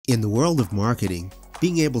In the world of marketing,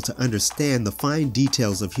 being able to understand the fine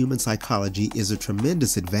details of human psychology is a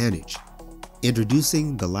tremendous advantage.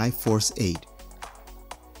 Introducing the Life Force 8.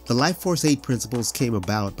 The Life Force 8 principles came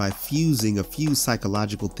about by fusing a few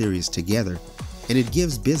psychological theories together, and it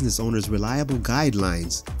gives business owners reliable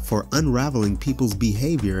guidelines for unraveling people's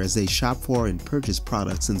behavior as they shop for and purchase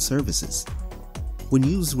products and services. When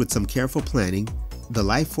used with some careful planning, the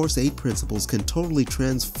Life Force 8 principles can totally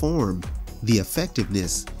transform the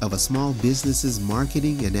effectiveness of a small business's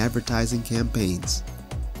marketing and advertising campaigns.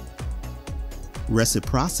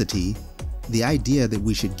 Reciprocity, the idea that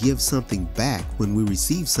we should give something back when we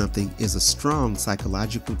receive something, is a strong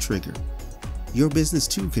psychological trigger. Your business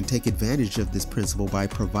too can take advantage of this principle by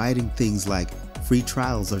providing things like free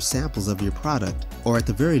trials or samples of your product, or at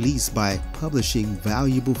the very least by publishing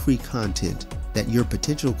valuable free content that your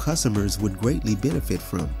potential customers would greatly benefit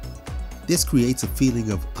from. This creates a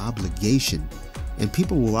feeling of obligation, and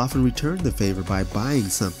people will often return the favor by buying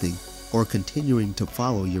something or continuing to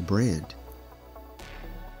follow your brand.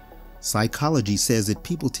 Psychology says that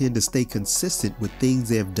people tend to stay consistent with things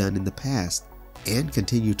they have done in the past and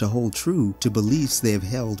continue to hold true to beliefs they have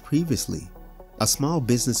held previously. A small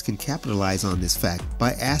business can capitalize on this fact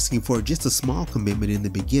by asking for just a small commitment in the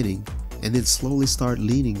beginning and then slowly start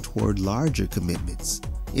leaning toward larger commitments.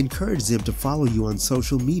 Encourage them to follow you on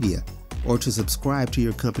social media or to subscribe to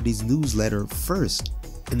your company's newsletter first,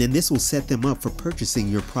 and then this will set them up for purchasing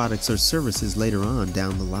your products or services later on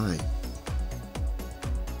down the line.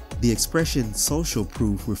 The expression social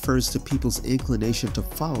proof refers to people's inclination to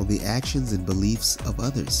follow the actions and beliefs of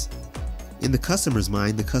others. In the customer's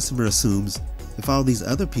mind, the customer assumes, if all these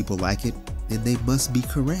other people like it, then they must be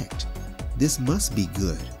correct. This must be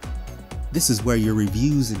good. This is where your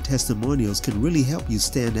reviews and testimonials can really help you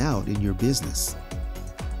stand out in your business.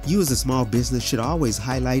 You as a small business should always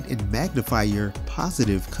highlight and magnify your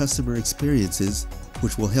positive customer experiences,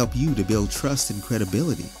 which will help you to build trust and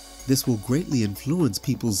credibility. This will greatly influence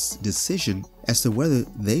people's decision as to whether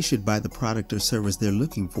they should buy the product or service they're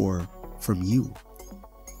looking for from you.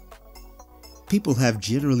 People have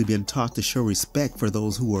generally been taught to show respect for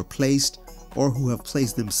those who are placed or who have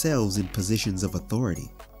placed themselves in positions of authority.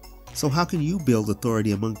 So how can you build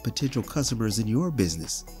authority among potential customers in your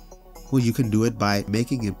business? Well, you can do it by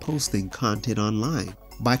making and posting content online,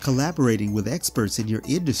 by collaborating with experts in your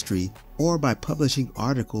industry, or by publishing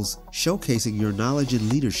articles showcasing your knowledge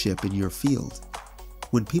and leadership in your field.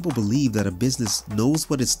 When people believe that a business knows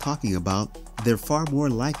what it's talking about, they're far more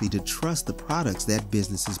likely to trust the products that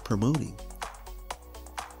business is promoting.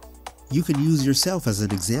 You can use yourself as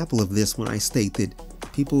an example of this when I state that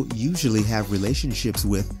people usually have relationships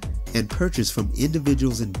with and purchase from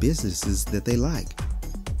individuals and businesses that they like.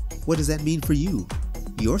 What does that mean for you?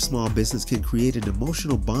 Your small business can create an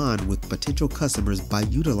emotional bond with potential customers by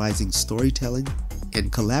utilizing storytelling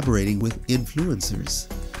and collaborating with influencers.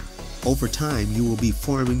 Over time, you will be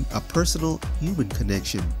forming a personal human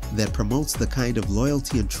connection that promotes the kind of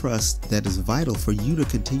loyalty and trust that is vital for you to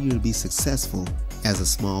continue to be successful as a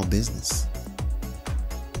small business.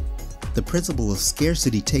 The principle of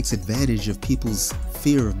scarcity takes advantage of people's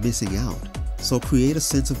fear of missing out. So create a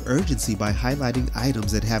sense of urgency by highlighting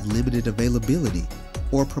items that have limited availability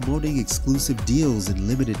or promoting exclusive deals and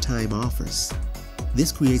limited time offers.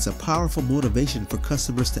 This creates a powerful motivation for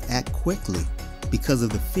customers to act quickly because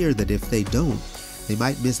of the fear that if they don't, they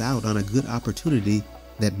might miss out on a good opportunity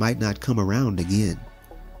that might not come around again.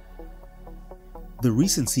 The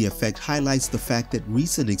recency effect highlights the fact that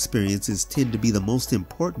recent experiences tend to be the most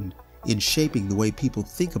important in shaping the way people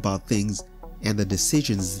think about things and the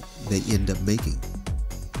decisions they end up making.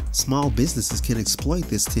 Small businesses can exploit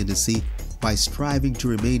this tendency by striving to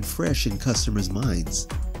remain fresh in customers' minds.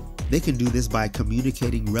 They can do this by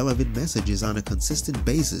communicating relevant messages on a consistent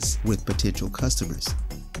basis with potential customers.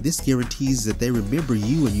 This guarantees that they remember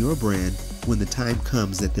you and your brand when the time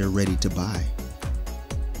comes that they're ready to buy.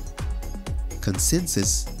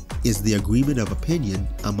 Consensus is the agreement of opinion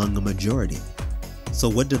among a majority. So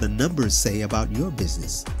what do the numbers say about your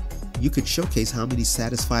business? You could showcase how many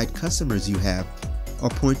satisfied customers you have, or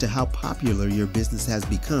point to how popular your business has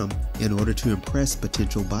become in order to impress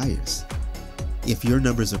potential buyers. If your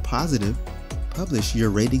numbers are positive, publish your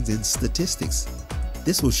ratings and statistics.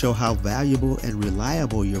 This will show how valuable and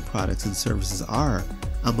reliable your products and services are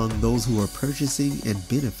among those who are purchasing and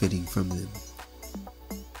benefiting from them.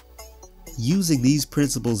 Using these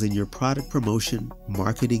principles in your product promotion,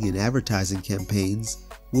 marketing, and advertising campaigns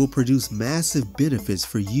will produce massive benefits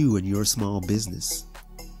for you and your small business.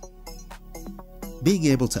 Being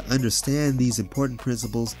able to understand these important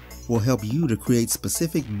principles will help you to create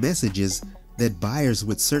specific messages that buyers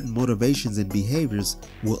with certain motivations and behaviors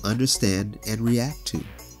will understand and react to.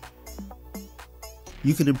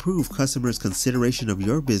 You can improve customers' consideration of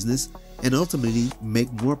your business and ultimately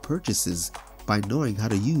make more purchases by knowing how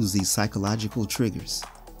to use these psychological triggers.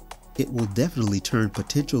 It will definitely turn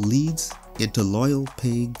potential leads into loyal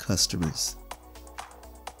paying customers.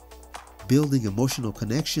 Building emotional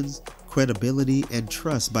connections, credibility, and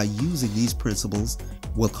trust by using these principles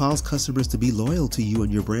will cause customers to be loyal to you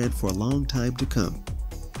and your brand for a long time to come.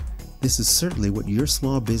 This is certainly what your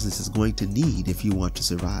small business is going to need if you want to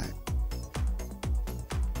survive.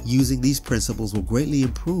 Using these principles will greatly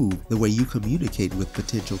improve the way you communicate with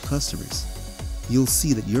potential customers. You'll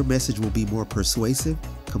see that your message will be more persuasive,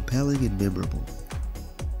 compelling, and memorable.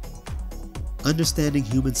 Understanding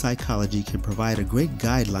human psychology can provide a great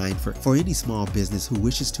guideline for any small business who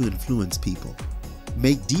wishes to influence people.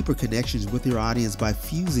 Make deeper connections with your audience by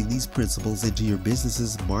fusing these principles into your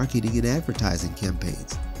business's marketing and advertising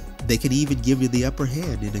campaigns. They can even give you the upper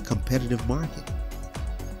hand in a competitive market.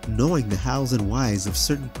 Knowing the hows and whys of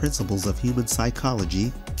certain principles of human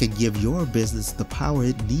psychology can give your business the power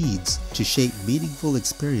it needs to shape meaningful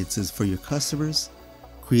experiences for your customers,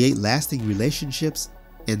 create lasting relationships,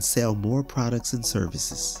 and sell more products and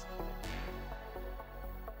services.